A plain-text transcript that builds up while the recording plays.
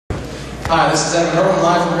Hi, this is Evan Irwin,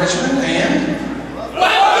 live from Richmond, and...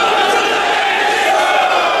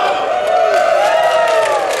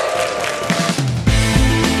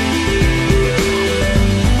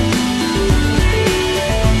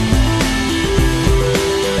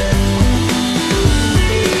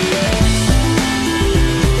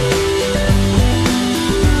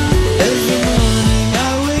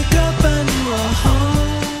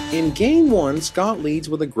 In Game 1, Scott leads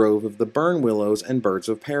with a grove of the Burnwillows and Birds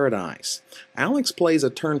of Paradise. Alex plays a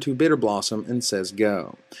turn 2 Bitterblossom and says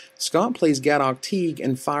go. Scott plays Gaddock Teeg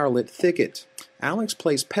and Fire-Lit Thicket. Alex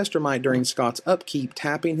plays Pestermite during Scott's upkeep,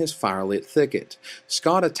 tapping his Fire-Lit Thicket.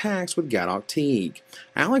 Scott attacks with Gaddock Teeg.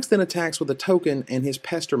 Alex then attacks with a token and his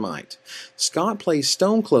Pestermite. Scott plays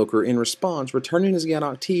Stonecloak in response, returning his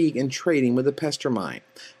Gaddock Teeg and trading with the Pestermite.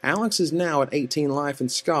 Alex is now at 18 life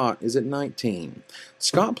and Scott is at 19.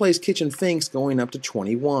 Scott plays Kitchen Finks going up to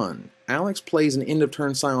 21. Alex plays an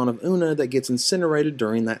end-of-turn Scion of Oona that gets incinerated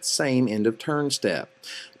during that same end-of-turn step.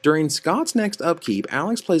 During Scott's next upkeep,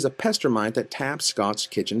 Alex plays a Pestermite that taps Scotts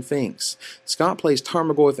Kitchen Finks. Scott plays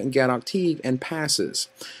Tarmogoyf and Gaddock Teeg and passes.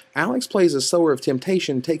 Alex plays a Sower of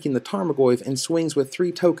Temptation, taking the Tarmogoyf and swings with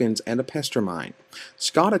 3 tokens and a Pestermite.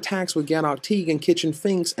 Scott attacks with Gaddock Teeg and Kitchen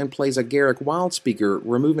Finks and plays a Garruk Wildspeaker,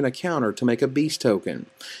 removing a counter to make a Beast token.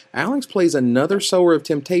 Alex plays another Sower of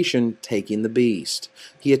Temptation, taking the Beast.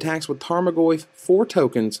 He attacks with Tarmogoyf, 4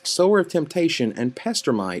 tokens, Sower of Temptation, and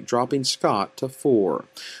Pestermite, dropping Scott to 4.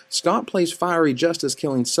 Scott plays Fiery Justice,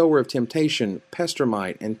 killing Sower of Temptation,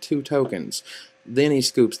 Pestermite, and 2 tokens. Then he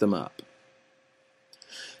scoops them up.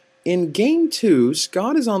 In Game 2,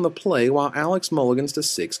 Scott is on the play while Alex mulligans to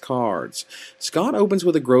 6 cards. Scott opens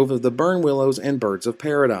with a grove of the Burnwillows and Birds of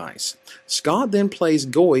Paradise. Scott then plays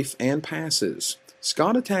Goyf and passes.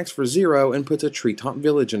 Scott attacks for 0 and puts a treetop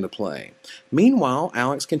village into play. Meanwhile,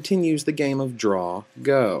 Alex continues the game of draw,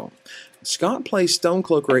 go. Scott plays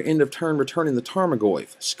Stonecloak at end of turn, returning the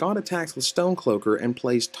Tarmogoyf. Scott attacks with Stonecloak and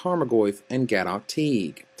plays Tarmogoyf and Gaddock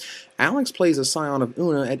Teeg. Alex plays a Scion of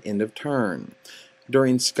Oona at end of turn.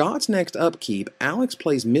 During Scott's next upkeep, Alex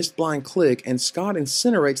plays Mistblind Click and Scott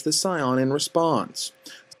incinerates the Scion in response.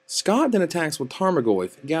 Scott then attacks with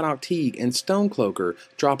Tarmogoyf, Gaddock Teeg, and Stonecloak,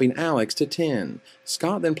 dropping Alex to 10.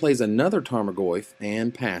 Scott then plays another Tarmogoyf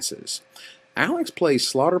and passes. Alex plays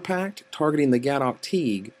Slaughter Pact, targeting the Gaddock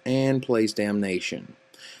Teeg, and plays Damnation.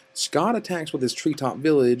 Scott attacks with his Treetop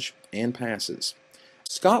Village and passes.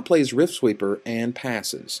 Scott plays Rift Sweeper and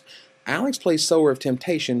passes. Alex plays Sower of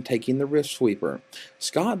Temptation, taking the Rift Sweeper.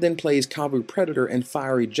 Scott then plays Kavu Predator and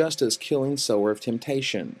Fiery Justice, killing Sower of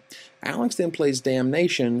Temptation. Alex then plays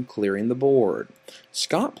Damnation, clearing the board.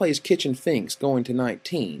 Scott plays Kitchen Finks, going to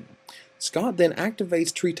 19. Scott then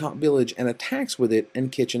activates Treetop Village and attacks with it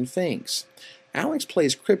and Kitchen Finks. Alex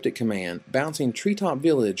plays Cryptic Command, bouncing Treetop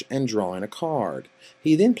Village and drawing a card.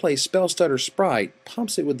 He then plays Spellstutter Sprite,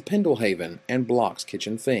 pumps it with Pendlehaven, and blocks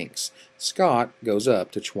Kitchen Finks. Scott goes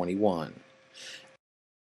up to 21.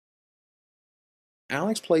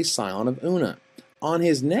 Alex plays Scion of Oona. On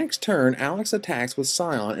his next turn, Alex attacks with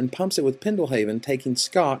Scion and pumps it with Pendlehaven, taking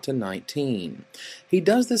Scott to 19. He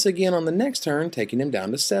does this again on the next turn, taking him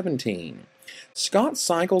down to 17. Scott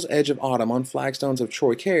cycles Edge of Autumn on Flagstones of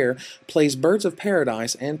Troy Care, plays Birds of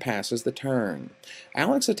Paradise, and passes the turn.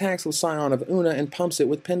 Alex attacks with Scion of Oona and pumps it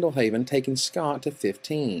with Pendlehaven, taking Scott to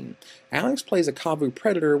 15. Alex plays a Kavu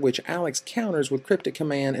Predator, which Alex counters with Cryptic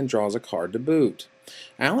Command and draws a card to boot.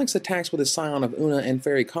 Alex attacks with his Scion of Oona and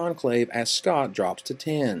Fairy Conclave as Scott drops to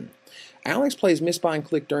 10. Alex plays Mistbind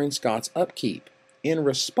Click during Scott's upkeep. In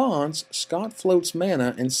response, Scott floats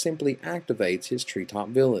mana and simply activates his Treetop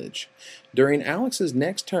Village. During Alex's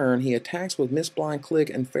next turn, he attacks with Mistblind Click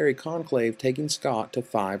and Fairy Conclave, taking Scott to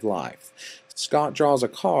 5 life. Scott draws a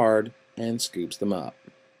card and scoops them up.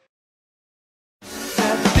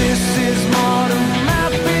 This is